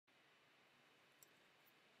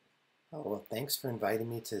Oh, well, thanks for inviting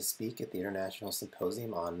me to speak at the International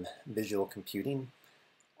Symposium on Visual Computing.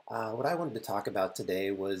 What I wanted to talk about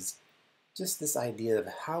today was just this idea of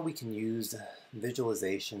how we can use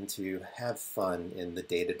visualization to have fun in the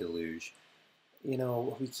data deluge.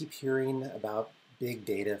 We keep hearing about big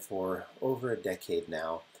data for over a decade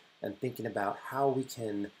now and thinking about how we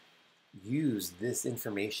can use this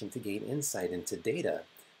information to gain insight into data.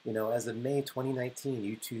 As of May 2019,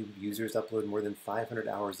 YouTube users upload more than 500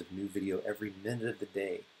 hours of new video every minute of the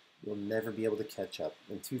day. You'll never be able to catch up.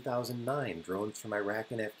 In 2009, drones from Iraq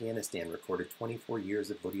and Afghanistan recorded 24 years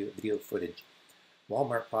of video footage.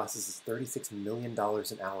 Walmart processes $36 million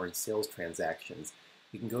an hour in sales transactions.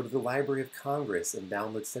 You can go to the Library of Congress and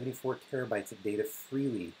download 74 terabytes of data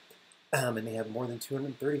freely, and they have more than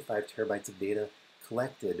 235 terabytes of data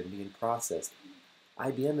collected and being processed.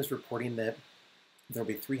 IBM is reporting that there'll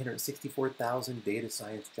be 364,000 data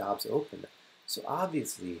science jobs open. So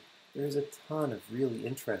obviously, there's a ton of really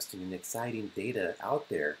interesting and exciting data out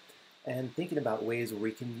there, and thinking about ways where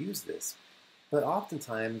we can use this. But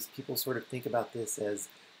oftentimes, people sort of think about this as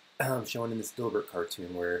shown in this Dilbert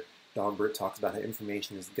cartoon where Dogbert talks about how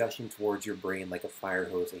information is gushing towards your brain like a fire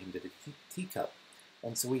hose aimed at a teacup.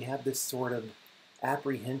 And so we have this sort of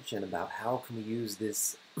apprehension about how can we use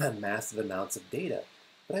this massive amounts of data.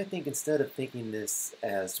 But I think instead of thinking this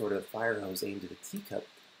as sort of a fire hose aimed at a teacup,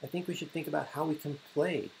 I think we should think about how we can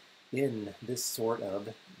play in this sort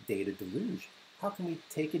of data deluge. How can we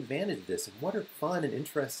take advantage of this? And what are fun and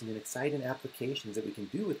interesting and exciting applications that we can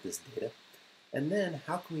do with this data? And then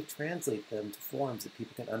how can we translate them to forms that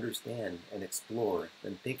people can understand and explore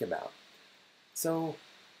and think about? So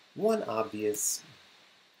one obvious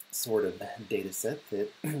sort of data set that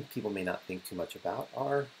people may not think too much about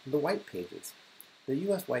are the white pages. The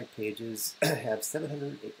US white pages have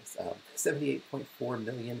 78.4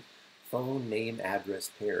 million phone name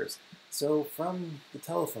address pairs. So from the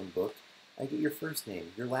telephone book, I get your first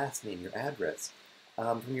name, your last name, your address.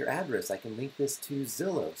 From your address, I can link this to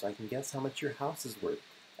Zillow, so I can guess how much your house is worth.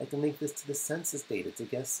 I can link this to the census data to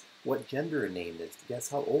guess what gender a name is, to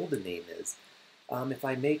guess how old a name is. If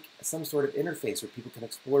I make some sort of interface where people can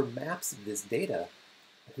explore maps of this data,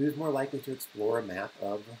 who's more likely to explore a map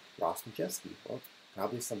of Ross Majeski? Well, it's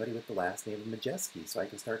probably somebody with the last name of Majeski, so I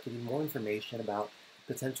can start getting more information about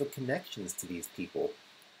potential connections to these people.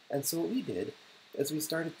 And so what we did is we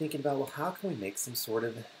started thinking about, well, how can we make some sort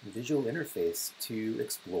of visual interface to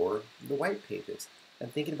explore the white pages?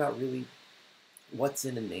 And thinking about really what's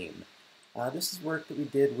in a name. This is work that we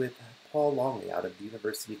did with Paul Longley out of the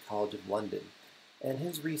University College of London. And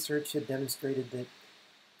his research had demonstrated that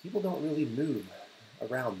people don't really move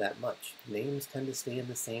around that much. Names tend to stay in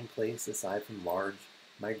the same place aside from large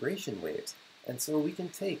migration waves. And so we can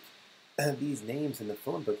take these names in the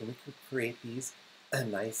phone book and we can create these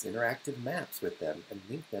nice interactive maps with them and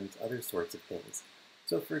link them to other sorts of things.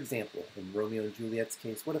 So for example, in Romeo and Juliet's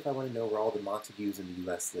case, what if I want to know where all the Montagues in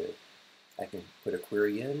the US live? I can put a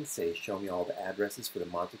query in, say show me all the addresses for the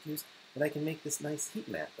Montagues, and I can make this nice heat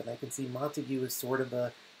map, and I can see Montague as sort of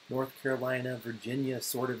a North Carolina, Virginia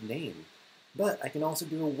sort of name. But I can also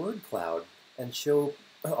do a word cloud and show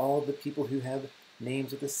all the people who have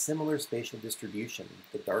names with a similar spatial distribution.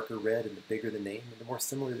 The darker red and the bigger the name, the more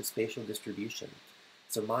similar the spatial distribution.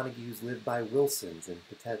 So Montagues live by Wilsons and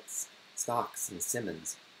Petets, Stocks, and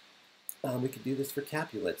Simmons. We could do this for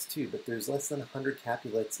Capulets too, but there's less than 100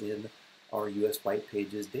 Capulets in our US White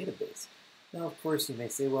Pages database. Now, of course, you may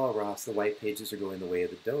say, well, Ross, the white pages are going the way of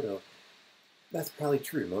the dodo. That's probably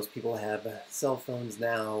true. Most people have cell phones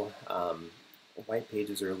now. White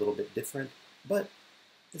pages are a little bit different, but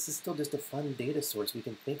this is still just a fun data source we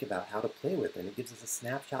can think about how to play with, and it gives us a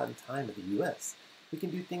snapshot in time of the US. We can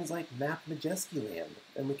do things like map Majeski land,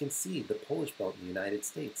 and we can see the Polish belt in the United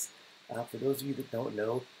States. For those of you that don't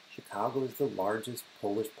know, Chicago is the largest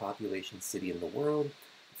Polish population city in the world.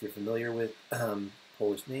 If you're familiar with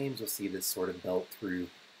Polish names, you'll see this sort of belt through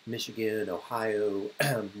Michigan, Ohio,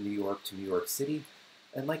 New York to New York City.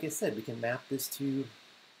 And like I said, we can map this to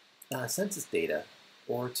census data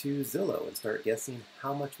or to Zillow and start guessing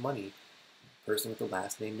how much money a person with the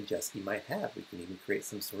last name Majeski might have. We can even create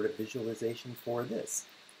some sort of visualization for this.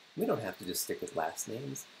 We don't have to just stick with last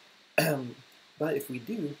names. But if we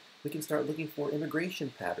do, we can start looking for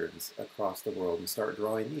immigration patterns across the world and start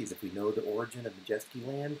drawing these. If we know the origin of Majeski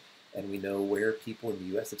land and we know where people in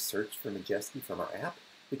the US have searched for Majeski from our app,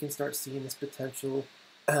 we can start seeing this potential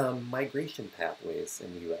migration pathways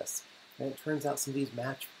in the US. And it turns out some of these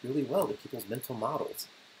match really well to people's mental models.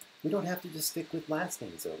 We don't have to just stick with last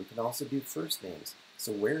names though. We can also do first names.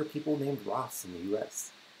 So where are people named Ross in the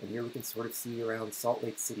US? And here we can sort of see around Salt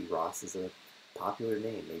Lake City, Ross is a popular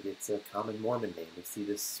name. Maybe it's a common Mormon name. We see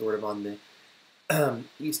this sort of on the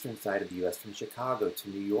eastern side of the U.S., from Chicago to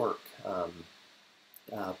New York,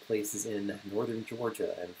 places in northern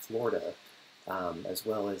Georgia and Florida, as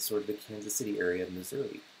well as sort of the Kansas City area of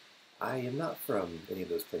Missouri. I am not from any of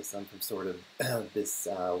those places. I'm from sort of this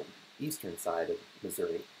eastern side of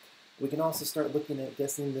Missouri. We can also start looking at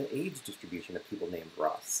guessing the age distribution of people named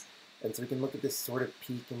Ross. And so we can look at this sort of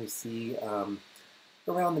peak, and we see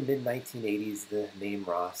around the mid-1980s, the name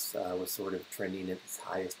Ross was sort of trending at its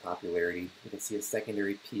highest popularity. You can see a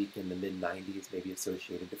secondary peak in the mid-90s, maybe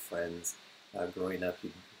associated to Friends. Growing up,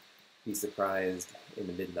 you'd be surprised in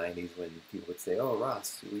the mid-90s when people would say, "Oh,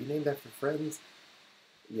 Ross, were you named after Friends?"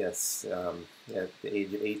 Yes, at the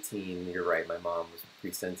age of 18, you're right, my mom was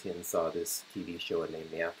presentient and saw this TV show and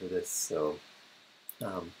named me after this, so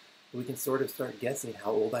we can sort of start guessing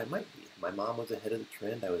how old I might be. My mom was ahead of the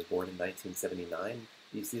trend. I was born in 1979.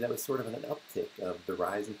 You see, that was sort of an uptick of the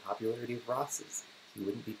rise in popularity of Rosses. You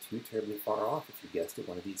wouldn't be too terribly far off if you guessed at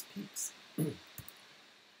one of these peaks.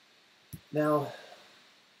 Now,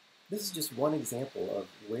 this is just one example of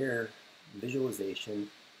where visualization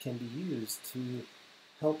can be used to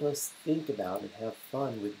help us think about and have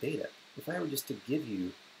fun with data. If I were just to give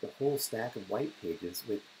you the whole stack of white pages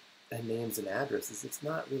with names and addresses, it's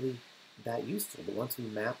not really that useful. But once we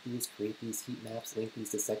map these, create these heat maps, link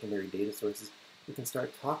these to secondary data sources, we can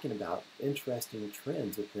start talking about interesting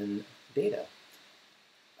trends within data.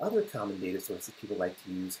 Other common data sources people like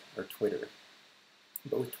to use are Twitter.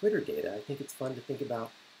 But with Twitter data, I think it's fun to think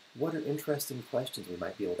about what are interesting questions we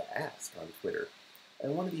might be able to ask on Twitter.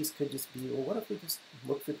 And one of these could just be, well, what if we just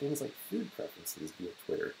look for things like food preferences via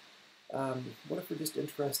Twitter? What if we're just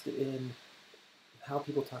interested in how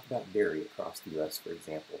people talk about dairy across the U.S., for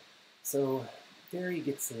example? So dairy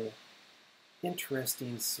gets an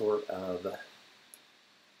interesting sort of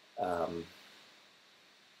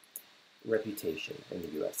reputation in the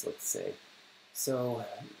U.S., let's say. So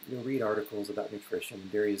you'll read articles about nutrition.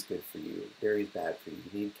 Dairy is good for you. Dairy is bad for you.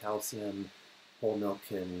 You need calcium. Whole milk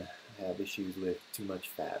can have issues with too much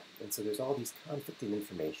fat. And so there's all these conflicting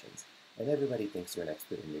informations. And everybody thinks they're an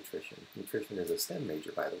expert in nutrition. Nutrition is a STEM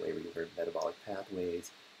major, by the way, where you learn metabolic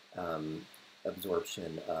pathways,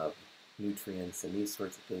 absorption of nutrients, and these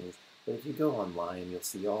sorts of things. But if you go online, you'll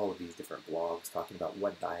see all of these different blogs talking about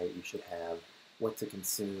what diet you should have, what to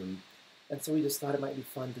consume. And so we just thought it might be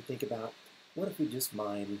fun to think about, what if we just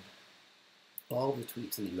mine all the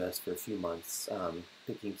tweets in the US for a few months,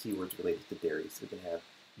 picking keywords related to dairy. So we can have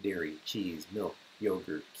dairy, cheese, milk,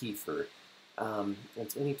 yogurt, kefir. And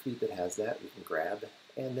so any tweet that has that, we can grab.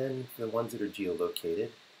 And then for the ones that are geolocated,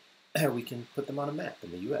 we can put them on a map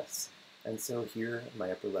in the US. And so here, in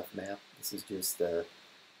my upper left map, this is just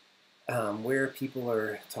where people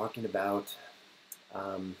are talking about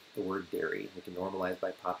the word dairy. We can normalize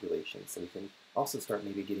by population. So we can also start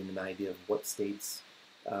maybe getting an idea of what states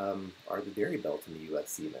are the dairy belt in the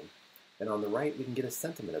US even. And on the right, we can get a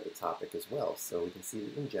sentiment of the topic as well. So we can see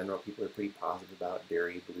that in general, people are pretty positive about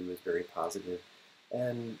dairy. Blue is very positive,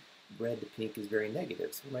 and red to pink is very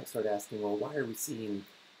negative. So we might start asking, well, why are we seeing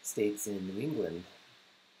states in New England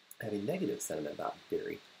having negative sentiment about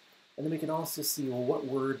dairy? And then we can also see, well, what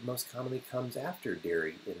word most commonly comes after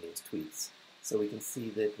dairy in these tweets. So we can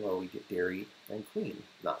see that, well, we get dairy and queen,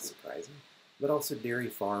 not surprising, but also dairy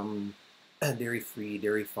farm, dairy-free,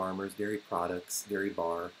 dairy farmers, dairy products, dairy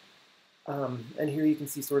bar. And here you can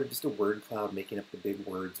see sort of just a word cloud making up the big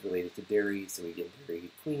words related to dairy. So we get dairy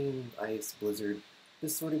queen, ice, blizzard.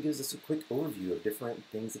 This sort of gives us a quick overview of different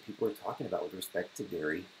things that people are talking about with respect to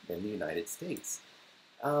dairy in the United States.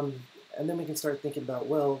 And then we can start thinking about,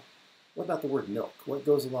 well, what about the word milk? What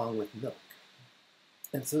goes along with milk?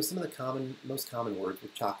 And so some of the most common words were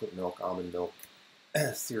chocolate milk, almond milk,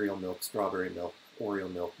 cereal milk, strawberry milk,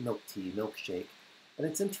 Oreo milk, milk tea, milkshake. And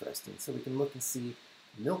it's interesting. So we can look and see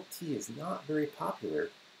milk tea is not very popular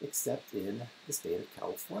except in the state of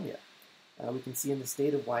California. We can see in the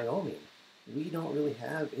state of Wyoming, we don't really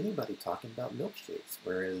have anybody talking about milkshakes,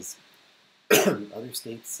 whereas other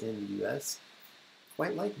states in the U.S.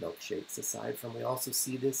 quite like milkshakes. Aside from, we also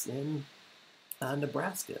see this in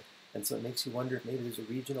Nebraska. And so it makes you wonder if maybe there's a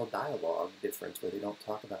regional dialogue difference where they don't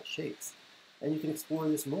talk about shakes. And you can explore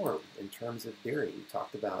this more in terms of dairy. We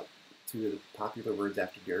talked about two of the popular words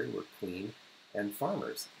after dairy were queen and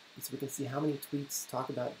farmers. And so we can see how many tweets talk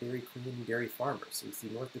about dairy queen and dairy farmers. So we see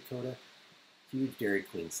North Dakota, huge dairy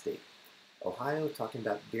queen state. Ohio talking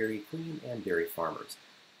about dairy queen and dairy farmers.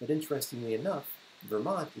 But interestingly enough,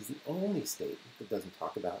 Vermont is the only state that doesn't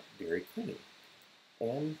talk about dairy queen.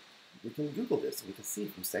 And we can Google this, and we can see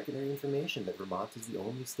from secondary information that Vermont is the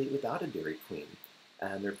only state without a dairy queen.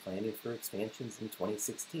 and they're planning for expansions in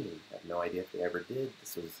 2016. I have no idea if they ever did.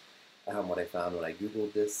 This was what I found when I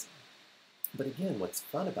Googled this. But again, what's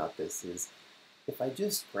fun about this is if I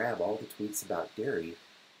just grab all the tweets about dairy,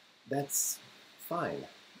 that's fine.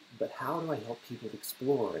 But how do I help people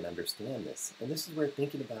explore and understand this? And this is where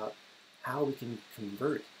thinking about how we can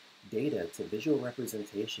convert data to visual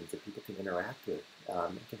representations that people can interact with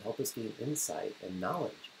can help us gain insight and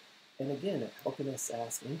knowledge. And again, helping us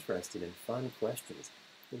ask interesting and fun questions.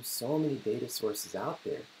 There's so many data sources out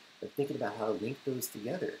there, but thinking about how to link those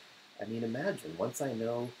together. I mean, imagine once I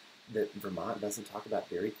know that Vermont doesn't talk about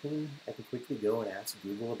Dairy Queen, I could quickly go and ask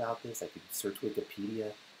Google about this. I could search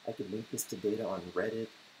Wikipedia. I could link this to data on Reddit.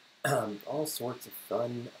 All sorts of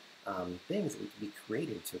fun things that we could be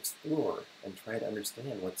creating to explore and try to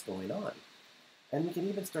understand what's going on. And we can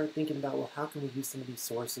even start thinking about, well, how can we use some of these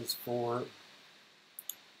sources for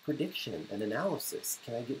prediction and analysis?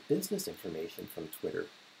 Can I get business information from Twitter?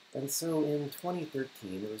 And so in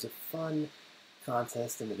 2013, there was a fun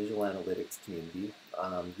contest in the visual analytics community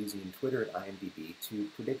using Twitter and IMDb to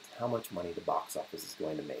predict how much money the box office is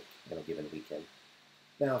going to make in a given weekend.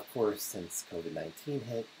 Now, of course, since COVID-19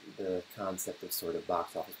 hit, the concept of sort of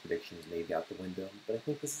box office predictions may be out the window, but I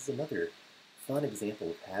think this is another fun example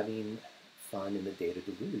of having fun in the data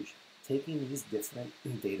deluge, taking these different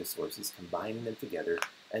data sources, combining them together,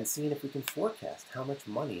 and seeing if we can forecast how much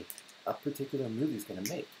money a particular movie is going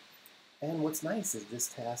to make. And what's nice is this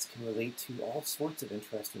task can relate to all sorts of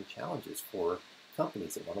interesting challenges for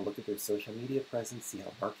companies that want to look at their social media presence, see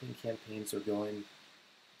how marketing campaigns are going.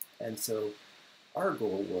 And so our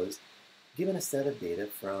goal was, given a set of data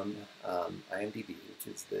from IMDb, which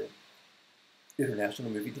is the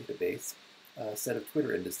International Movie Database, a set of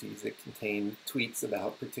Twitter indices that contain tweets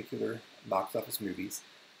about particular box office movies,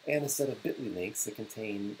 and a set of bit.ly links that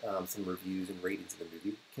contain some reviews and ratings of the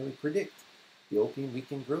movie, can we predict the opening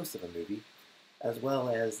weekend gross of a movie, as well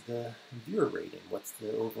as the viewer rating? What's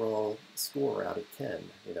the overall score out of 10?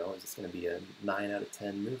 You know, is this going to be a 9 out of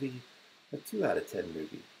 10 movie, a 2 out of 10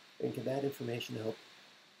 movie? And can that information help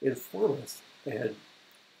inform us and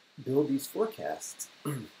build these forecasts?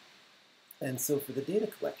 And so for the data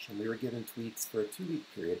collection, we were given tweets for a 2-week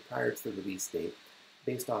period prior to the release date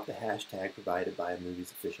based off the hashtag provided by a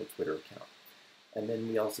movie's official Twitter account. And then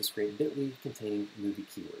we also scraped bit.ly containing movie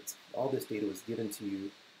keywords. All this data was given to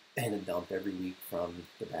you in a dump every week from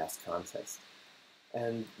the vast contest.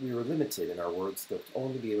 And we were limited in our word scope to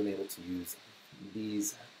only be able to use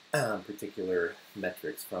these particular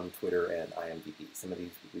metrics from Twitter and IMDb. Some of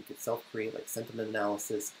these we could self-create, like sentiment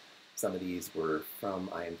analysis. Some of these were from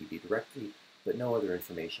IMDb directly, but no other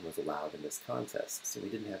information was allowed in this contest. So we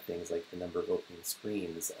didn't have things like the number of opening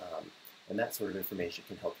screens, and that sort of information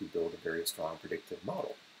can help you build a very strong predictive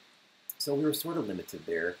model. So we were sort of limited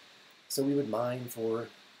there. So we would mine for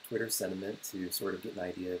Twitter sentiment to sort of get an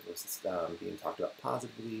idea of was this being talked about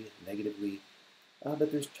positively, negatively,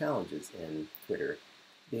 but there's challenges in Twitter.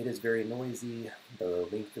 Data is very noisy. The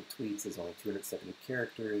length of tweets is only 270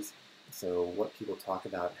 characters. So what people talk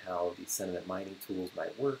about, how these sentiment mining tools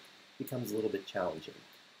might work, becomes a little bit challenging.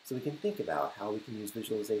 So we can think about how we can use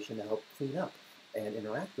visualization to help clean up and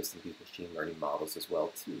interact with some of these machine learning models as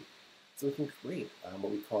well too. So we can create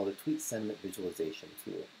what we call the tweet sentiment visualization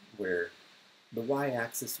tool, where the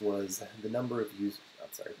y-axis was the number of users.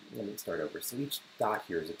 I'm sorry, let me start over. So each dot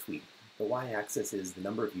here is a tweet. The y-axis is the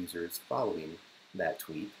number of users following that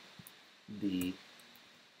tweet. The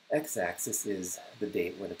x-axis is the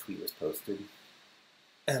date when a tweet was posted.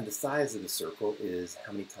 And the size of the circle is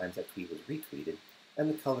how many times that tweet was retweeted. And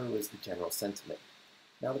the color was the general sentiment.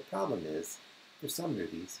 Now the problem is, for some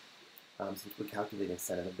movies, since we're calculating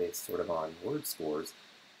sentiment based sort of on word scores,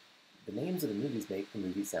 the names of the movies make the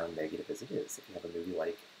movie sound negative as it is. If you have a movie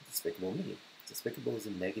like Despicable Me, despicable is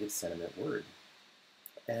a negative sentiment word.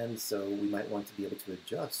 And so we might want to be able to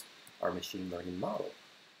adjust our machine learning model.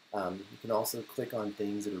 You can also click on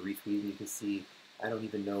things that are retweeted, and you can see, I don't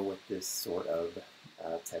even know what this sort of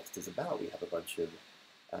text is about. We have a bunch of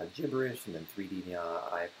gibberish, and then 3D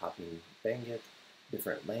eye-popping bangit,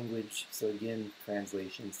 different language. So again,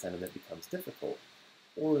 translation sentiment becomes difficult.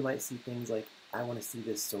 Or we might see things like, I want to see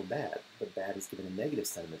this so bad, but bad is given a negative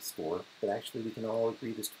sentiment score, but actually we can all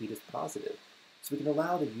agree this tweet is positive. So we can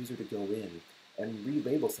allow the user to go in and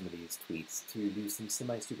relabel some of these tweets to do some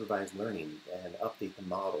semi-supervised learning and update the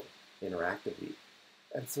model interactively.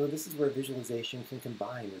 And so this is where visualization can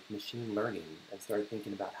combine with machine learning and start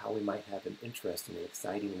thinking about how we might have an interesting and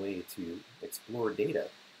exciting way to explore data.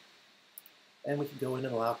 And we can go in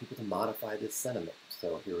and allow people to modify this sentiment.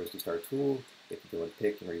 So here is just our tool. They could go and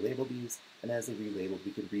pick and relabel these, and as they relabel,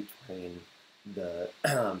 we could retrain the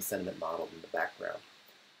sentiment model in the background.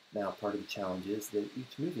 Now, part of the challenge is that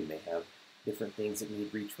each movie may have different things that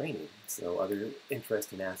need retraining. So other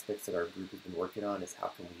interesting aspects that our group has been working on is how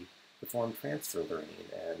can we perform transfer learning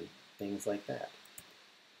and things like that.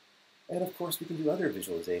 And of course, we can do other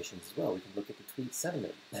visualizations as well. We can look at the tweet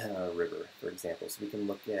sentiment river, for example. So we can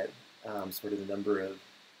look at sort of the number of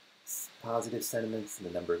positive sentiments and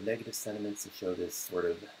the number of negative sentiments and show this sort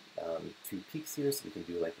of two peaks here. So we can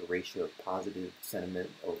do like a ratio of positive sentiment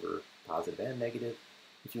over positive and negative.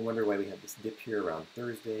 If you wonder why we have this dip here around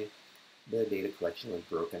Thursday, the data collection was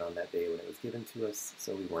broken on that day when it was given to us,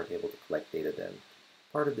 so we weren't able to collect data then.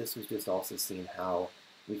 Part of this was just also seeing how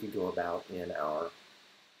we could go about in our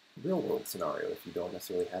real-world scenario. If you don't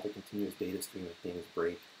necessarily have a continuous data stream of things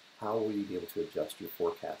break, how will you be able to adjust your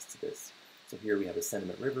forecast to this? So here we have a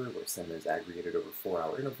sentiment river where sentiment is aggregated over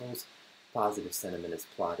 4-hour intervals. Positive sentiment is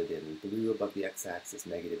plotted in blue above the x-axis,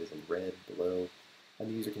 negative is in red below, and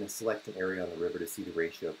the user can select an area on the river to see the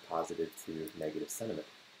ratio of positive to negative sentiment.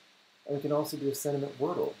 And we can also do a sentiment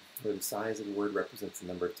wordle, where the size of the word represents the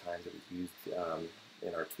number of times it was used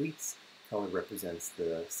in our tweets. Color represents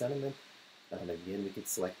the sentiment. Again, we could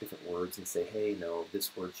select different words and say, hey, no, this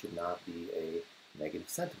word should not be a negative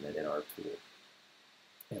sentiment in our tool,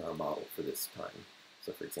 in our model for this time.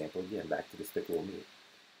 So for example, again, back to Despicable Me.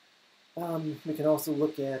 We can also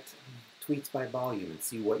look at tweets by volume and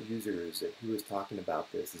see what users and who is talking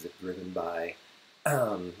about this. Is it driven by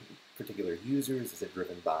particular users? Is it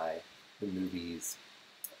driven by the movie's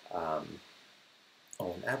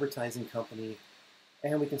own advertising company?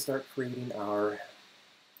 And we can start creating our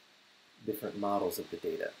different models of the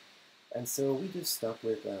data. And so we just stuck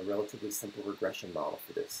with a relatively simple regression model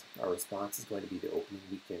for this. Our response is going to be the opening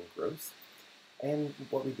weekend gross. And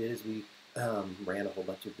what we did is we ran a whole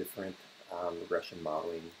bunch of different regression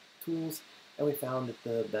modeling tools, and we found that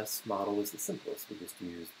the best model was the simplest. We just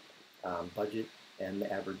used budget and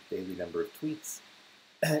the average daily number of tweets,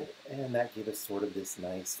 and that gave us sort of this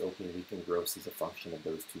nice opening weekend gross as a function of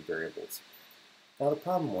those two variables. Now the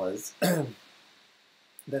problem was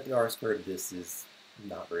that the R-squared of this is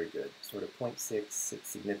not very good. Sort of 0.6, it's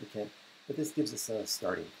significant, but this gives us a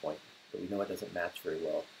starting point, but we know it doesn't match very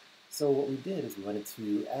well. So what we did is we wanted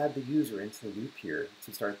to add the user into the loop here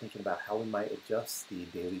to start thinking about how we might adjust the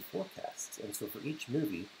daily forecasts. And so for each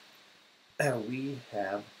movie, we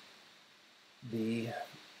have the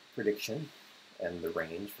prediction and the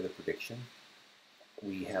range for the prediction.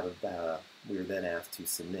 We were then asked to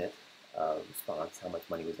submit a response, how much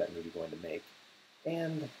money was that movie going to make.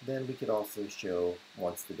 And then we could also show,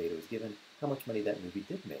 once the data was given, how much money that movie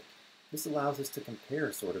did make. This allows us to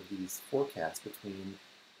compare sort of these forecasts between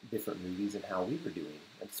different movies and how we were doing,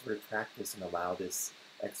 and sort of track this and allow this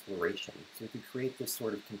exploration. So we could create this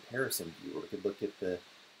sort of comparison view, or we could look at the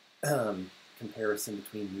comparison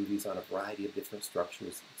between movies on a variety of different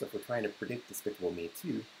structures. So if we're trying to predict Despicable Me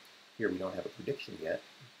 2, here we don't have a prediction yet.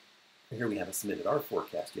 Here we haven't submitted our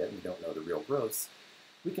forecast yet, and we don't know the real gross.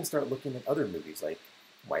 We can start looking at other movies like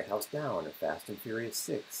White House Down or Fast and Furious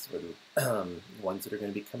 6, or the ones that are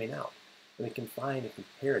going to be coming out. And we can find and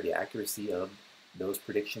compare the accuracy of those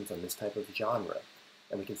predictions on this type of genre.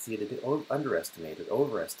 And we can see that they underestimate or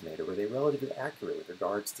overestimate, or were they relatively accurate with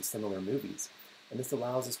regards to similar movies. And this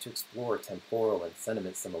allows us to explore temporal and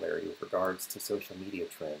sentiment similarity with regards to social media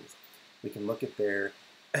trends. We can look at their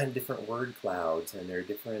different word clouds and their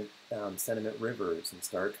different sentiment rivers and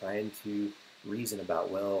start trying to reason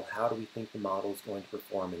about, well, how do we think the model is going to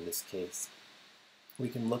perform in this case? We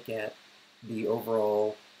can look at the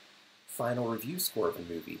overall final review score of a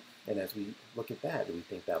movie. And as we look at that, do we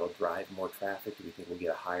think that'll drive more traffic? Do we think we'll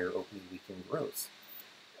get a higher opening weekend gross?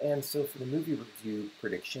 And so for the movie review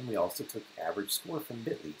prediction, we also took average score from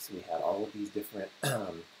Bitly. So we had all of these different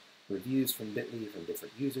reviews from Bitly from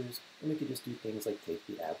different users, and we could just do things like take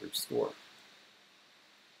the average score.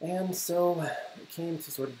 And so it came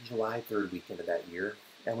to sort of the July 3rd weekend of that year,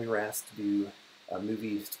 and we were asked to do a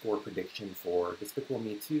movie score prediction for Despicable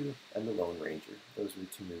Me 2 and The Lone Ranger. Those were the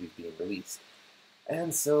two movies being released.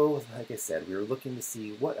 And so, like I said, we were looking to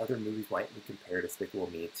see what other movies might we compare Despicable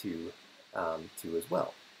Me to as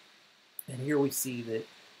well. And here we see that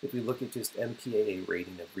if we look at just MPAA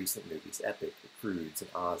rating of recent movies, Epic, The Croods, and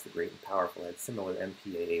Oz the Great and Powerful had similar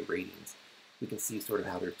MPAA ratings. We can see sort of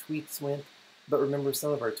how their tweets went. But remember,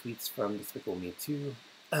 some of our tweets from Despicable Me 2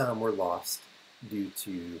 were lost due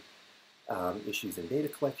to issues in data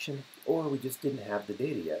collection, or we just didn't have the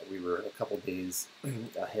data yet. We were a couple days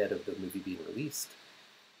ahead of the movie being released,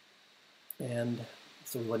 and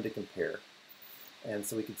so we wanted to compare. And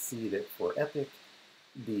so we could see that for Epic,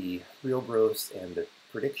 the real gross and the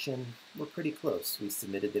prediction were pretty close. We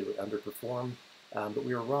submitted that it would underperform, but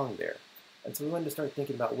we were wrong there. And so we wanted to start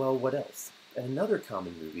thinking about, well, what else? And another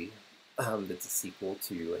common movie that's a sequel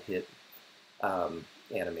to a hit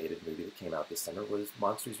animated movie that came out this summer was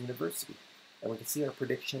Monsters University. And we can see our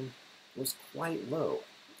prediction was quite low.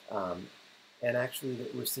 Um, and actually,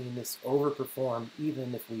 that we're seeing this overperform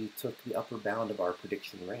even if we took the upper bound of our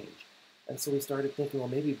prediction range. And so we started thinking, well,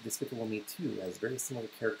 maybe Despicable Me 2 has very similar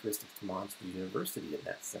characteristics to Monsters University in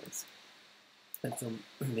that sense. And so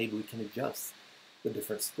maybe we can adjust the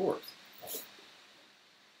different scores.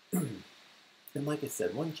 And like I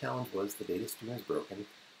said, one challenge was the data stream is broken.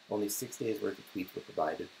 Only 6 days worth of tweets were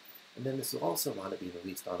provided. And then this will also want to be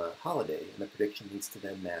released on a holiday, and the prediction needs to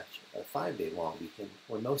then match a 5-day long weekend,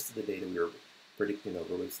 where most of the data we were predicting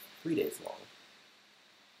over was 3 days long.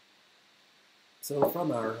 So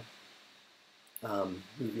from our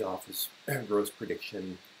movie office gross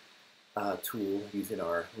prediction tool using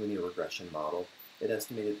our linear regression model, it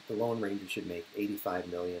estimated that the Lone Ranger should make 85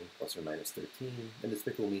 million plus or minus 13, and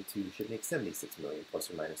Despicable Me 2 should make 76 million plus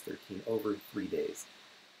or minus 13 over 3 days.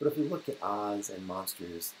 But if we look at Oz and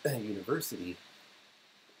Monsters University,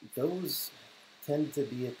 those tend to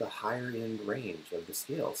be at the higher end range of the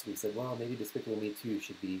scale. So we said, well, maybe Despicable Me 2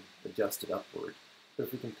 should be adjusted upward. But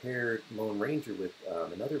if we compare Lone Ranger with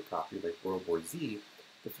another property like World War Z,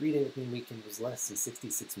 the 3-day opening weekend was less than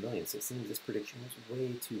 66 million. So it seems this prediction was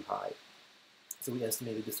way too high. So we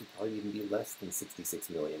estimated this would probably even be less than 66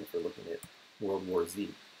 million if we're looking at World War Z.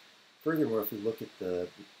 Furthermore, if we look at the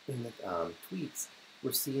tweets,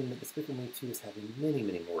 we're seeing that Despicable Me 2 is having many,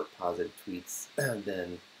 many more positive tweets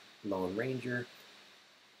than Lone Ranger.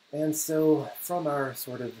 And so from our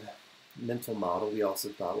sort of mental model, we also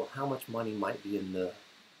thought, well, how much money might be in the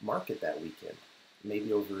market that weekend?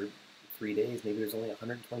 Maybe over 3 days, maybe there's only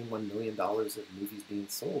 $121 million of movies being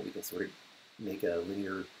sold. We can sort of make a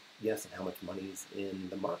linear guess at how much money is in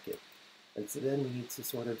the market. And so then we need to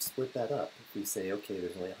sort of split that up. If we say, okay,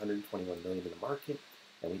 there's only 121 million in the market,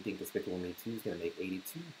 and we think Despicable Me 2 is going to make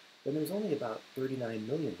 82, then there's only about 39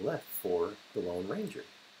 million left for The Lone Ranger.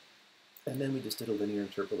 And then we just did a linear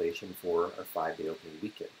interpolation for our 5-day opening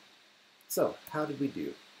weekend. So, how did we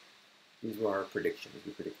do? These were our predictions.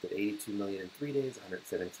 We predicted 82 million in 3 days,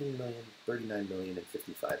 117 million, 39 million, and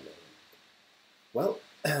 55 million. Well,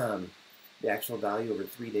 the actual value over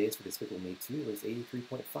 3 days for Despicable Me 2 was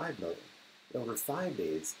 83.5 million. But over 5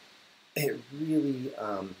 days, it really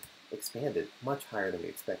expanded much higher than we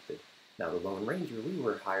expected. Now, The Lone Ranger, we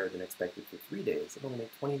were higher than expected for 3 days. It only made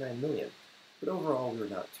 29 million. But overall, we were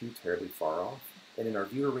not too terribly far off. And in our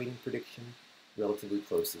viewer rating prediction, relatively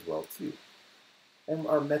close as well, too. And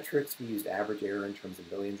our metrics, we used average error in terms of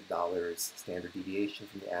millions of dollars, standard deviation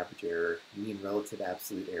from the average error, mean relative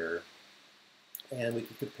absolute error, and we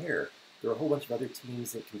could compare. There were a whole bunch of other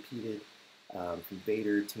teams that competed, from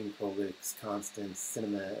Vader, Team Prolix, Constance,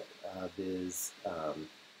 Cinema Viz,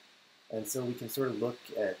 and so we can sort of look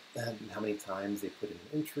at how many times they put in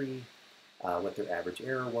an entry, what their average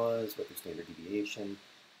error was, what their standard deviation.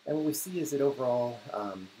 And what we see is that overall,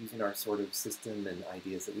 using our sort of system and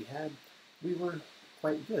ideas that we had, we were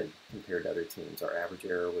quite good compared to other teams. Our average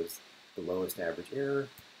error was the lowest average error,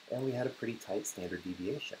 and we had a pretty tight standard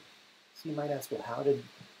deviation. So you might ask, well, how did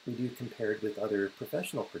we do compared with other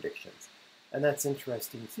professional predictions? And that's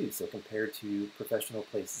interesting too. So compared to professional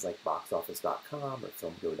places like boxoffice.com or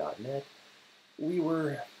filmgo.net, we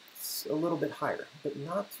were a little bit higher, but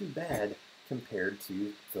not too bad compared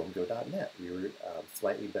to filmgo.net. We were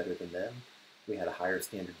slightly better than them. We had a higher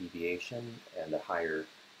standard deviation and a higher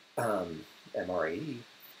MRAE.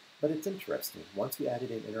 But it's interesting. Once we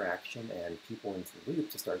added in interaction and people into the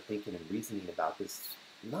loop to start thinking and reasoning about this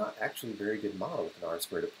not actually very good model with an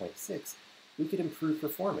R-squared of 0.6, we could improve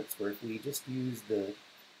performance, where if we just used the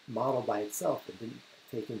model by itself and didn't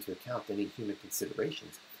take into account any human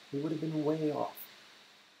considerations, we would have been way off.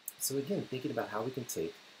 So again, thinking about how we can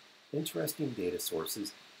take interesting data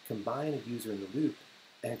sources, combine a user in the loop,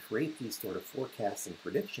 and create these sort of forecasts and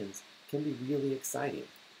predictions can be really exciting.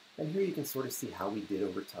 And here you can sort of see how we did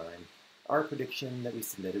over time. Our prediction that we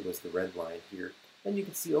submitted was the red line here, and you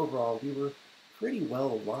can see overall we were pretty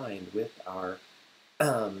well aligned with our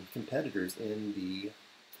competitors in the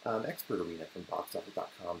expert arena from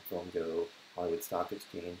boxoffice.com, FilmGo, Hollywood Stock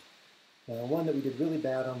Exchange. One that we did really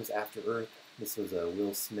bad on was After Earth. This was a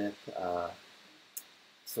Will Smith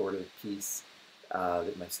sort of piece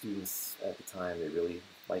that my students at the time, they really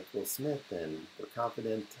liked Will Smith and were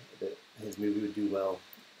confident that his movie would do well.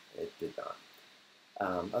 It did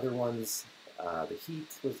not. Other ones, The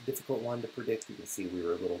Heat was a difficult one to predict. You can see we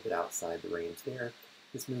were a little bit outside the range there.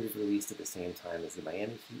 This movie was released at the same time as the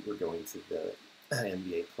Miami Heat were going to the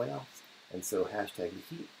NBA playoffs, and so hashtag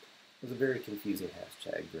The Heat It was a very confusing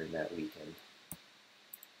hashtag during that weekend.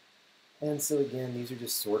 And so again, these are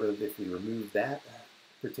just sort of, if we remove that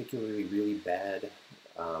particularly really bad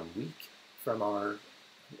week from our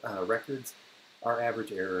records, our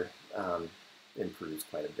average error improves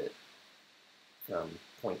quite a bit from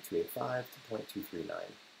 0.285 to 0.239.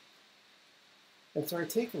 And so our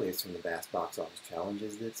takeaways from the vast box office challenge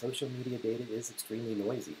is that social media data is extremely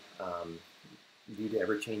noisy. Due to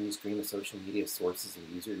ever-changing stream of social media sources and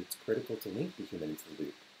users, it's critical to link the human into the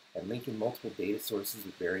loop. And linking multiple data sources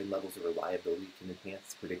with varying levels of reliability can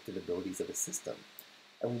enhance predictive abilities of a system.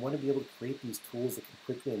 And we want to be able to create these tools that can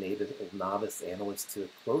quickly enable novice analysts to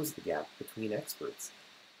close the gap between experts.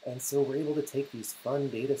 And so we're able to take these fun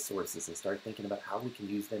data sources and start thinking about how we can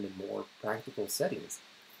use them in more practical settings.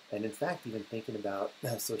 And in fact, even thinking about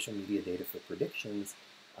social media data for predictions,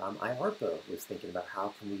 IARPA was thinking about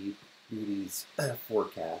how can we do these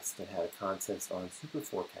forecasts and have a contest on super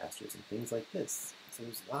forecasters and things like this. So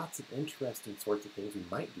there's lots of interesting sorts of things we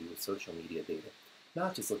might do with social media data,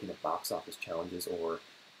 not just looking at box office challenges or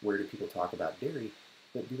where do people talk about dairy,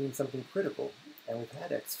 but doing something critical. And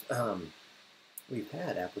we've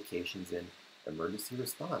had applications in emergency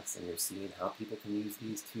response, and you're seeing how people can use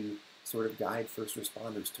these to sort of guide first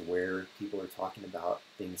responders to where people are talking about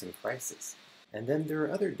things in crisis. And then there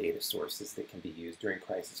are other data sources that can be used during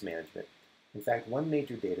crisis management. In fact, one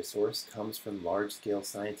major data source comes from large-scale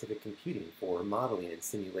scientific computing for modeling and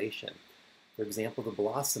simulation. For example, the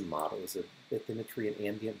BLOSSOM model is a bathymetry and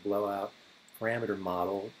ambient blowout parameter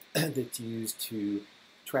model that's used to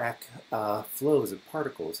track flows of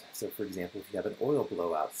particles. So for example, if you have an oil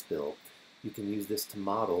blowout spill, you can use this to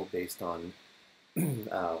model based on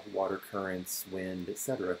water currents, wind,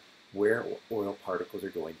 etc., where oil particles are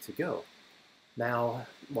going to go. Now,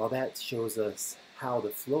 while that shows us how the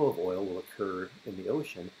flow of oil will occur in the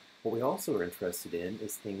ocean, what we also are interested in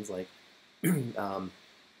is things like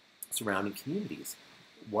surrounding communities.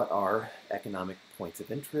 What are economic points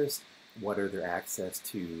of interest? What are their access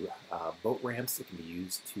to boat ramps that can be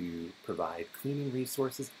used to provide cleaning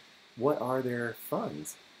resources? What are their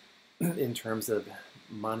funds in terms of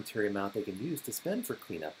monetary amount they can use to spend for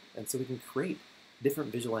cleanup? And so we can create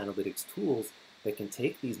different visual analytics tools that can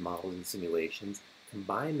take these models and simulations,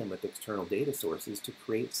 combine them with external data sources to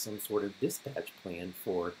create some sort of dispatch plan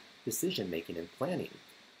for decision making and planning.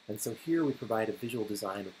 And so here we provide a visual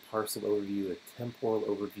design with parcel overview, a temporal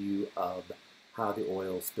overview of how the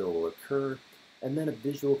oil spill will occur, and then a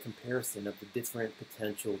visual comparison of the different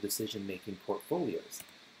potential decision-making portfolios.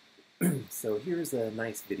 So here's a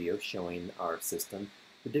nice video showing our system.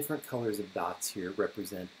 The different colors of dots here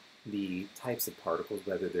represent the types of particles,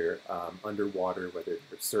 whether they're underwater, whether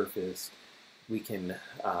they're surface. We can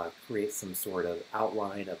create some sort of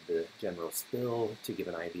outline of the general spill to give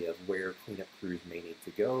an idea of where cleanup crews may need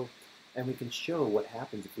to go. And we can show what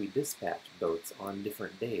happens if we dispatch boats on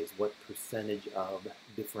different days, what percentage of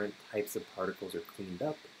different types of particles are cleaned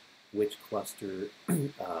up, which cluster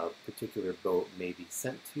particular boat may be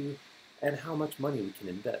sent to, and how much money we can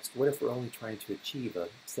invest. What if we're only trying to achieve a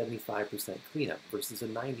 75% cleanup versus a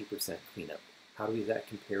 90% cleanup? How does that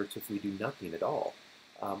compare to if we do nothing at all?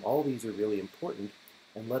 All these are really important,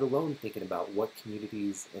 and let alone thinking about what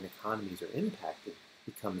communities and economies are impacted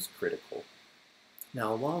becomes critical.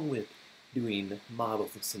 Now, along with doing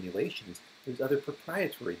models and simulations, there's other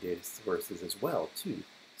proprietary data sources as well, too.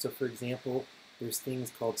 So for example, there's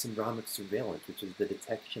things called syndromic surveillance, which is the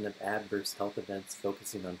detection of adverse health events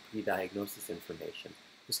focusing on pre-diagnosis information.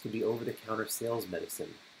 This could be over-the-counter sales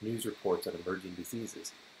medicine, news reports on emerging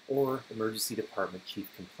diseases, or emergency department chief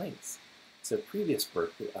complaints. So previous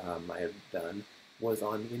work that I have done was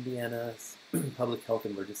on Indiana's public health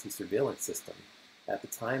emergency surveillance system. At the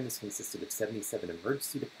time, this consisted of 77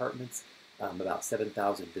 emergency departments, about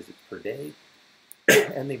 7,000 visits per day,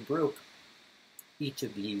 and they broke each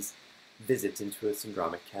of these visits into a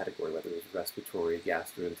syndromic category, whether it was respiratory,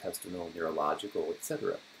 gastrointestinal, neurological,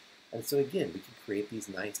 etc. And so again, we can create these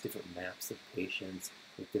nice different maps of patients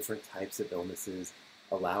with different types of illnesses,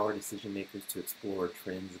 allow our decision makers to explore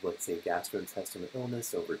trends of, let's say, gastrointestinal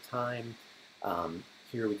illness over time.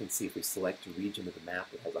 Here we can see if we select a region of the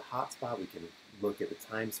map that has a hotspot, we can look at the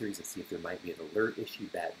time series and see if there might be an alert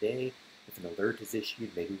issued that day. If an alert is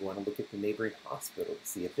issued, maybe we want to look at the neighboring hospital to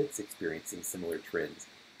see if it's experiencing similar trends.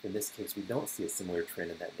 In this case, we don't see a similar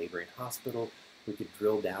trend in that neighboring hospital. We could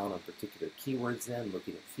drill down on particular keywords then,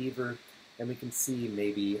 looking at fever, and we can see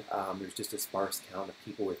maybe there's just a sparse count of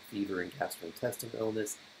people with fever and gastrointestinal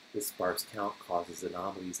illness. This sparse count causes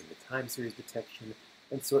anomalies in the time series detection,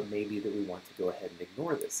 and so it may be that we want to go ahead and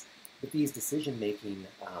ignore this. But these decision-making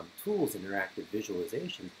tools, interactive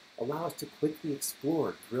visualizations, allow us to quickly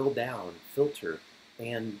explore, drill down, filter,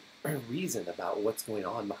 and reason about what's going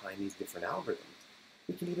on behind these different algorithms.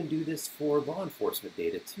 We can even do this for law enforcement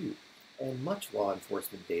data too. And much law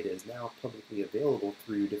enforcement data is now publicly available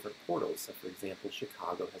through different portals. So for example,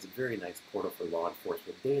 Chicago has a very nice portal for law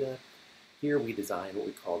enforcement data. Here we designed what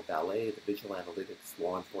we call Valet, the Visual Analytics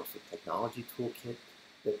Law Enforcement Technology Toolkit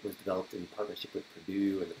that was developed in partnership with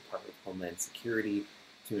Purdue and the Department of Homeland Security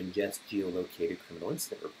to ingest geolocated criminal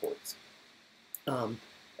incident reports.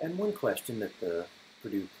 And one question that the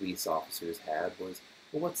Purdue police officers had was,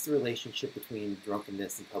 well, what's the relationship between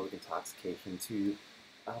drunkenness and public intoxication to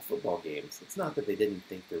football games? It's not that they didn't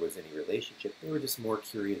think there was any relationship. They were just more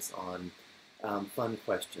curious on fun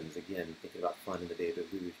questions. Again, thinking about fun in the day of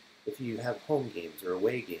Deluge. If you have home games or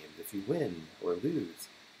away games, if you win or lose,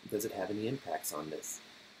 does it have any impacts on this?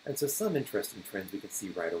 And so some interesting trends we can see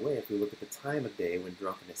right away. If we look at the time of day when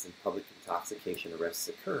drunkenness and public intoxication arrests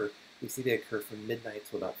occur, we see they occur from midnight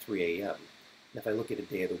till about 3 a.m. And if I look at a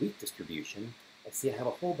day of the week distribution, I see I have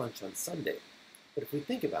a whole bunch on Sunday. But if we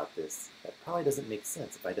think about this, that probably doesn't make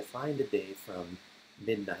sense. If I defined a day from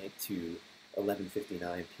midnight to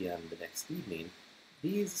 11:59 p.m. the next evening,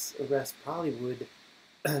 these arrests probably would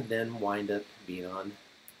then wind up being on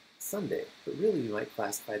Sunday. But really, we might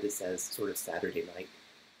classify this as sort of Saturday night.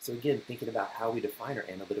 So again, thinking about how we define our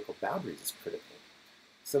analytical boundaries is critical.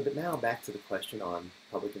 So, but now back to the question on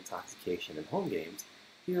public intoxication and home games.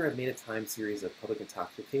 Here I've made a time series of public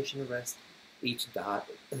intoxication arrests. Each dot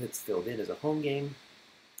that's filled in is a home game.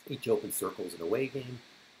 Each open circle is an away game.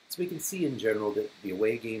 So we can see in general that the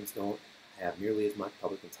away games don't have nearly as much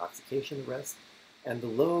public intoxication arrests. And the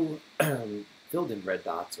low filled in red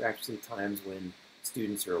dots are actually times when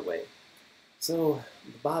students are away. So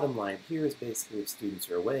the bottom line here is basically if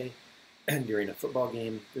students are away and during a football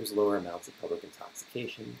game, there's lower amounts of public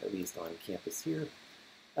intoxication, at least on campus here.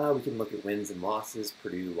 We can look at wins and losses.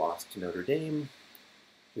 Purdue lost to Notre Dame.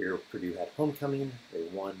 Here Purdue had homecoming. They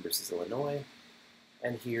won versus Illinois.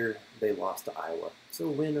 And here they lost to Iowa. So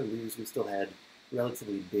win or lose, we still had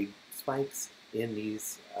relatively big spikes in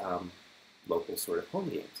these local sort of home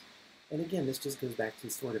games. And again, this just goes back to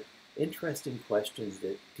sort of interesting questions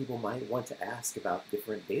that people might want to ask about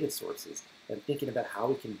different data sources and thinking about how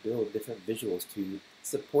we can build different visuals to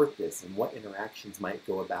support this and what interactions might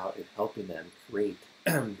go about in helping them create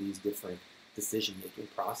these different decision-making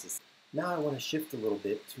processes. Now I want to shift a little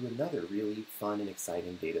bit to another really fun and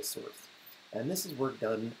exciting data source. And this is work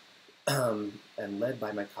done and led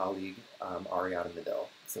by my colleague, Ariana Medell.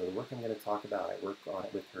 So the work I'm going to talk about, I worked on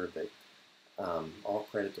it with her, but all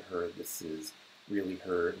credit to her. This is really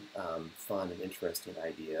her fun and interesting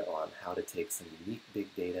idea on how to take some unique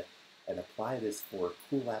big data and apply this for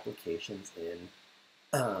cool applications in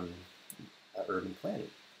urban planning.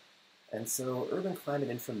 And so urban climate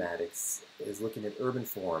informatics is looking at urban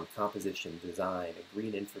form, composition, design, a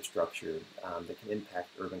green infrastructure that can impact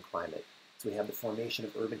urban climate. So we have the formation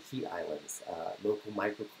of urban heat islands, local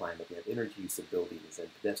microclimate, we have energy use of buildings, and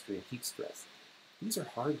pedestrian heat stress. These are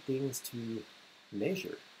hard things to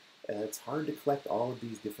measure. It's hard to collect all of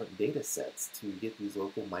these different data sets to get these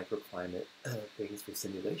local microclimate things for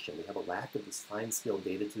simulation. We have a lack of this fine-scale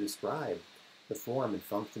data to describe the form and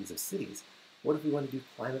functions of cities. What if we want to do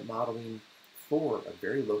climate modeling for a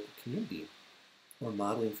very local community or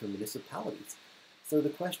modeling for municipalities? So the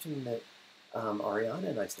question that Ariana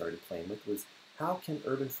and I started playing with was, how can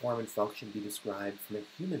urban form and function be described from a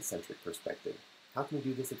human-centric perspective? How can we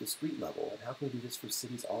do this at the street level? And how can we do this for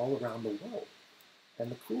cities all around the world?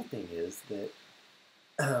 And the cool thing is that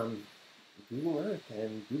Google Earth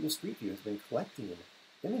and Google Street View has been collecting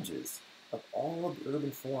images of all of the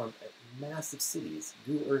urban form at massive cities.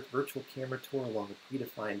 Google Earth virtual camera tour along a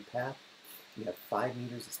predefined path. You have 5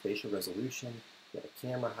 meters of spatial resolution. You have a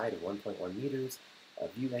camera height of 1.1 meters, a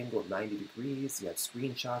view angle of 90 degrees. You have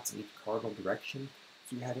screenshots in each cardinal direction.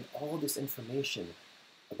 So you're having all this information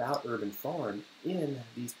about urban farm in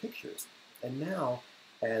these pictures. And now,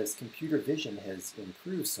 as computer vision has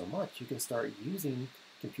improved so much, you can start using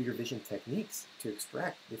computer vision techniques to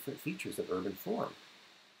extract different features of urban form.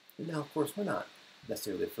 And now, of course, we're not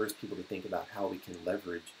necessarily the first people to think about how we can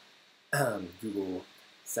leverage Google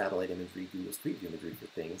satellite imagery, Google Street View imagery for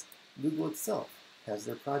things. Google itself has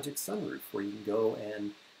their Project Sunroof, where you can go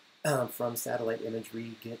and, from satellite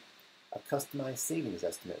imagery, get a customized savings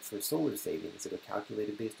estimate for solar savings that are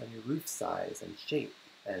calculated based on your roof size and shape,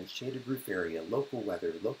 and shaded roof area, local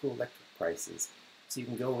weather, local electric prices. So you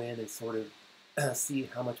can go in and sort of see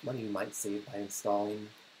how much money you might save by installing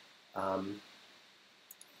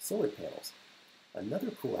solar panels.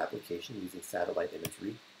 Another cool application using satellite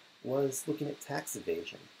imagery was looking at tax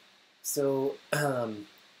evasion. So in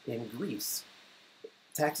In Greece,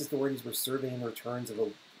 tax authorities were surveying the returns of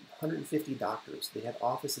 150 doctors. They had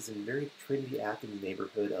offices in very trendy Athens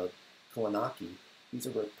neighborhood of Kolonaki. These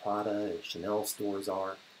are where Prada and Chanel stores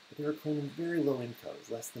are. But they were claiming very low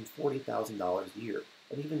incomes, less than $40,000 a year.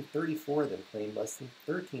 And even 34 of them claimed less than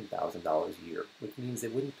 $13,000 a year, which means they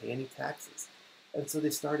wouldn't pay any taxes. And so they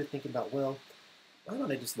started thinking about, well, why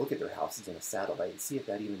don't I just look at their houses on a satellite and see if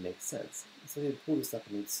that even makes sense? And so they'd pull this up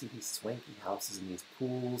and they'd see these swanky houses and these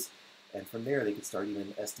pools, and from there they could start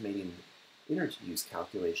even estimating energy use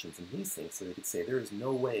calculations and these things, so they could say there is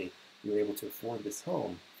no way you're able to afford this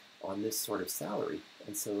home on this sort of salary,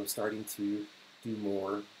 and so starting to do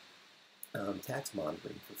more tax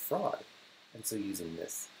monitoring for fraud, and so using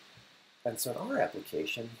this. And so in our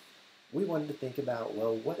application, we wanted to think about,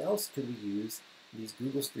 well, what else could we use these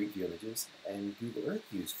Google Street View images and Google Earth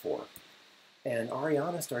views for? And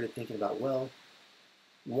Ariana started thinking about, well,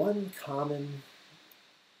 one common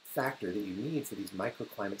factor that you need for these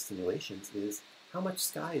microclimate simulations is how much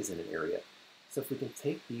sky is in an area. So if we can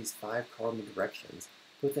take these 5 cardinal directions,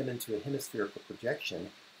 put them into a hemispherical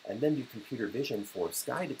projection, and then do computer vision for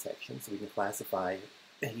sky detection, so we can classify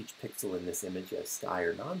each pixel in this image as sky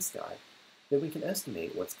or non-sky, then we can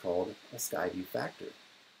estimate what's called a sky view factor.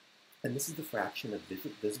 And this is the fraction of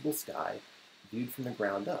visible sky viewed from the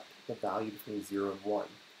ground up, the value between 0 and 1.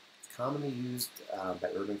 It's commonly used by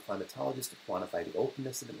urban climatologists to quantify the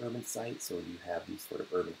openness of an urban site, so you have these sort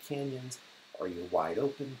of urban canyons, or you're wide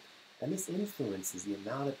open, and this influences the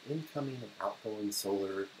amount of incoming and outgoing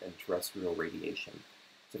solar and terrestrial radiation.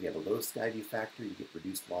 So if you have a low sky view factor, you get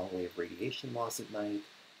reduced long-wave radiation loss at night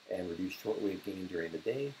and reduced short-wave gain during the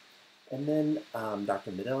day. And then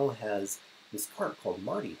Dr. Midell has this cart called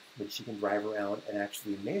Marty, which she can drive around and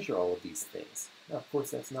actually measure all of these things. Now, of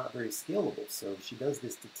course, that's not very scalable, so she does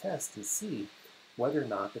this to test and see whether or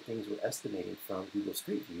not the things we're estimating from Google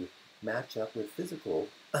Street View match up with physical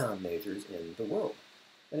measures in the world.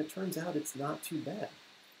 And it turns out it's not too bad.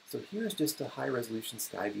 So here's just a high-resolution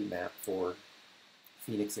sky view map for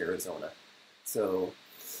Phoenix, Arizona. So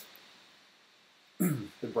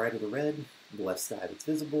the brighter the red, the less sky that's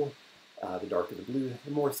visible. The darker the blue,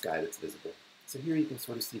 the more sky that's visible. So here you can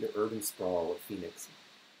sort of see the urban sprawl of Phoenix.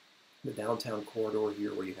 The downtown corridor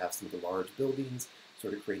here where you have some of the large buildings,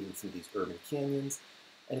 sort of creating some of these urban canyons.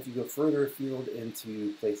 And if you go further afield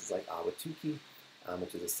into places like Ahwatukee,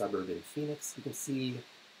 which is a suburb in Phoenix, you can see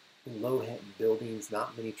low buildings,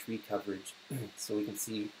 not many tree coverage, so we can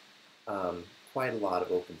see quite a lot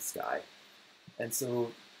of open sky. And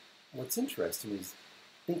so what's interesting is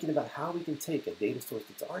thinking about how we can take a data source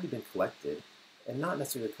that's already been collected, and not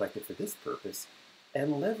necessarily collected for this purpose,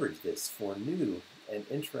 and leverage this for new and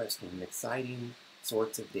interesting and exciting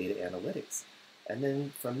sorts of data analytics. And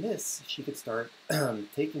then from this, she could start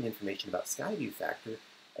taking information about sky view factor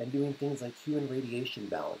and doing things like hue and radiation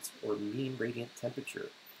balance or mean radiant temperature.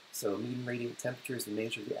 So mean radiant temperature is the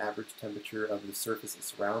measure of the average temperature of the surface that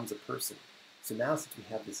surrounds a person. So now since we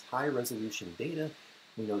have this high resolution data,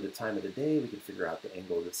 we know the time of the day, we can figure out the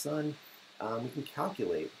angle of the sun, we can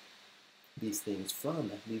calculate these things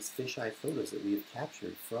from these fisheye photos that we have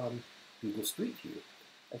captured from Google Street View.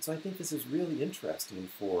 And so I think this is really interesting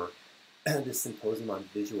for this symposium on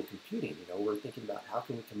visual computing. You know, we're thinking about how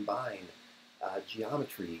can we combine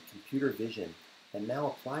geometry, computer vision, and now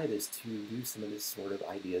apply this to do some of this sort of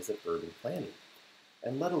ideas of urban planning.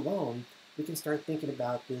 And let alone, we can start thinking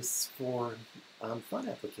about this for fun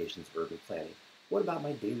applications of urban planning. What about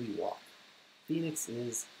my daily walk? Phoenix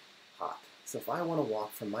is hot. So if I want to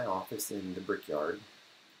walk from my office in the Brickyard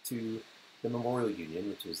to the Memorial Union,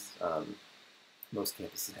 which is, most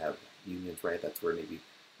campuses have unions, right? That's where maybe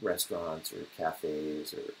restaurants or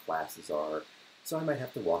cafes or classes are. So I might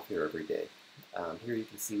have to walk there every day. Here you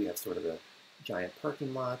can see we have sort of a giant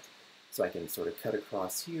parking lot. So I can sort of cut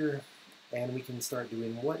across here, and we can start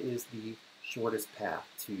doing what is the shortest path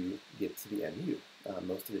to get to the MU.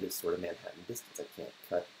 Most of it is sort of Manhattan distance. I can't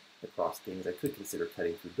cut across things. I could consider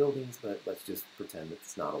cutting through buildings, but let's just pretend that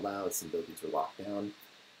it's not allowed. Some buildings are locked down.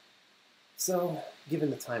 So,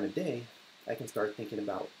 given the time of day, I can start thinking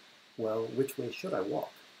about, well, which way should I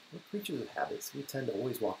walk? We're creatures of habits. We tend to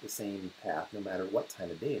always walk the same path no matter what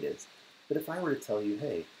time of day it is. But if I were to tell you,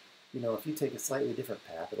 hey, you know, if you take a slightly different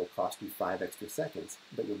path, it'll cost you 5 extra seconds,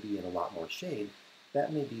 but you'll be in a lot more shade,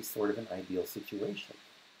 that may be sort of an ideal situation.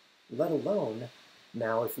 Let alone,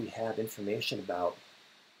 now if we have information about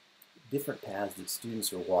different paths that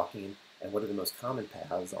students are walking and what are the most common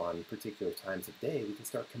paths on particular times of day, we can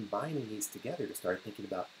start combining these together to start thinking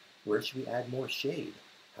about where should we add more shade?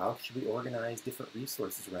 How should we organize different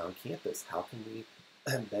resources around campus? How can we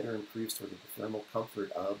better improve sort of the thermal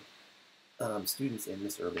comfort of students in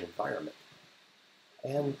this urban environment.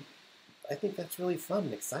 And I think that's really fun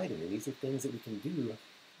and exciting, and these are things that we can do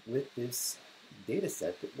with this data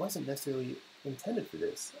set that wasn't necessarily intended for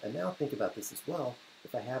this. And now think about this as well.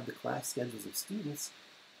 If I have the class schedules of students,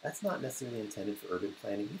 that's not necessarily intended for urban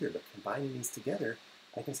planning either, but combining these together,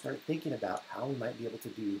 I can start thinking about how we might be able to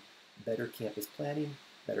do better campus planning,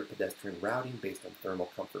 better pedestrian routing based on thermal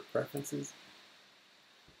comfort preferences.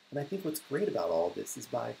 And I think what's great about all of this is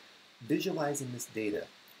by visualizing this data,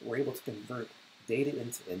 we're able to convert data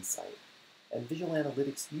into insight. And visual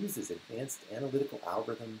analytics uses advanced analytical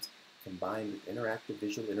algorithms combined with interactive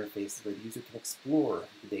visual interfaces where the user can explore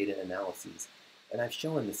the data analyses. And I've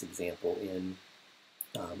shown this example in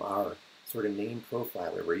our sort of name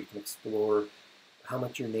profiler, where you can explore how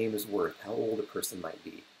much your name is worth, how old a person might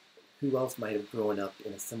be, who else might have grown up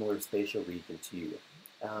in a similar spatial region to you.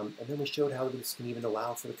 And then we showed how this can even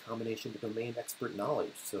allow for the combination of domain expert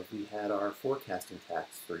knowledge. So if we had our forecasting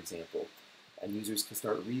tax, for example, and users can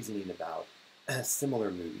start reasoning about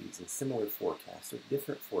similar movies and similar forecasts or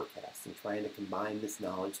different forecasts and trying to combine this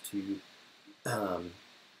knowledge to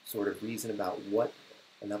sort of reason about what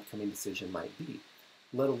an upcoming decision might be,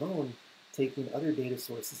 let alone taking other data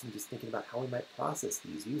sources and just thinking about how we might process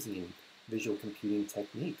these using visual computing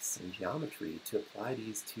techniques and geometry to apply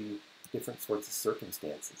these to different sorts of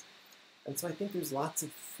circumstances. And so I think there's lots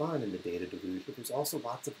of fun in the data deluge, but there's also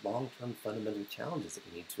lots of long-term fundamental challenges that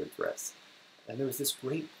we need to address. And there was this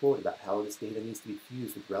great quote about how this data needs to be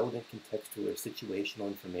fused with relevant contextual or situational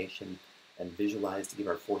information and visualized to give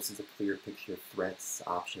our forces a clear picture of threats,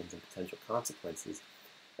 options, and potential consequences.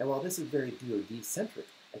 And while this is very DoD-centric,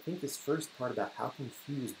 I think this first part about how can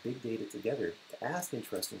fuse big data together to ask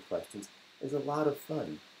interesting questions is a lot of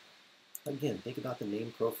fun. Again, think about the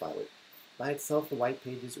name profiler. By itself, the white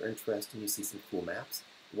pages are interesting. You see some cool maps.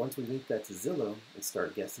 Once we link that to Zillow and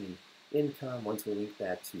start guessing income, once we link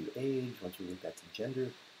that to age, once we link that to gender,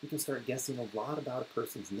 we can start guessing a lot about a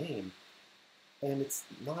person's name. And it's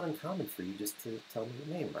not uncommon for you just to tell me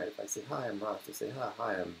your name, right? If I say, hi, I'm Ross, you'll say,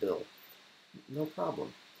 hi, I'm Bill. No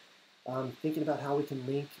problem. Thinking about how we can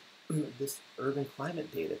link this urban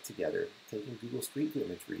climate data together, taking Google Street View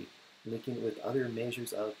imagery, linking it with other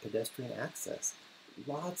measures of pedestrian access.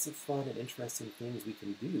 Lots of fun and interesting things we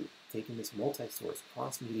can do, taking this multi-source,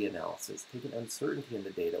 cross-media analysis, taking uncertainty in the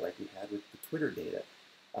data like we had with the Twitter data,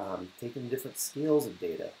 taking different scales of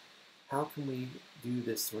data. How can we do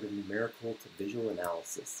this sort of numerical to visual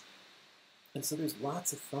analysis? And so there's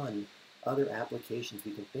lots of fun other applications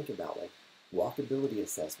we can think about, like walkability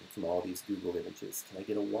assessment from all these Google images. Can I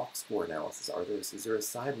get a walk score analysis? Is there a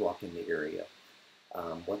sidewalk in the area?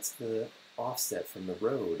 What's the offset from the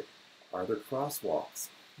road? Are there crosswalks?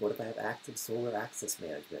 What if I have active solar access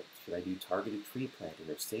management? Should I do targeted tree planting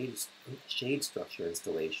or shade structure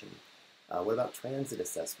installation? What about transit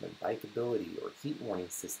assessment, bikeability, or heat warning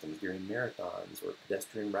systems during marathons, or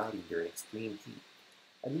pedestrian routing during extreme heat?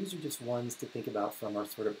 And these are just ones to think about from our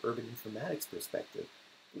sort of urban informatics perspective.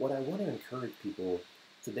 What I want to encourage people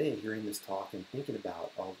today hearing this talk and thinking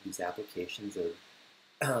about all of these applications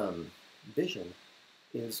of vision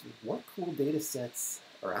is what cool data sets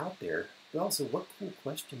are out there, but also what cool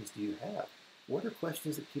questions do you have? What are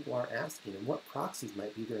questions that people are asking, and what proxies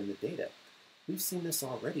might be there in the data? We've seen this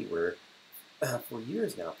already where for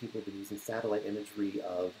years now people have been using satellite imagery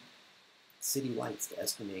of city lights to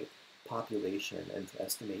estimate population and to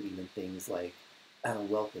estimate even things like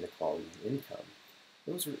wealth inequality and income.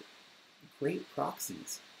 Those are great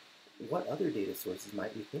proxies. What other data sources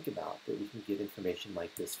might we think about that we can get information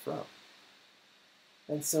like this from?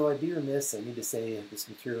 And so I'd be remiss, I need to say this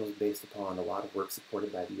material is based upon a lot of work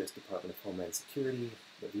supported by the U.S. Department of Homeland Security.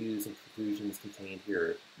 The views and conclusions contained here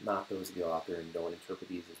are not those of the author, and don't interpret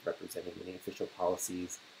these as representing any official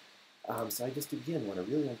policies. So I just, again, want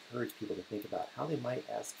to really encourage people to think about how they might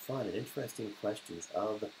ask fun and interesting questions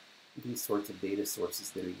of these sorts of data sources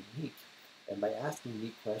that are unique. And by asking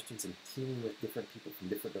unique questions and teaming with different people from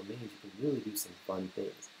different domains, you can really do some fun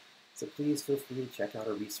things. So please feel free to check out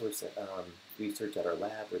our research at our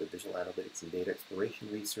lab, or the visual analytics and data exploration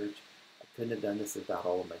research. I couldn't have done this without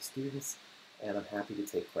all of my students, and I'm happy to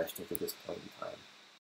take questions at this point in time.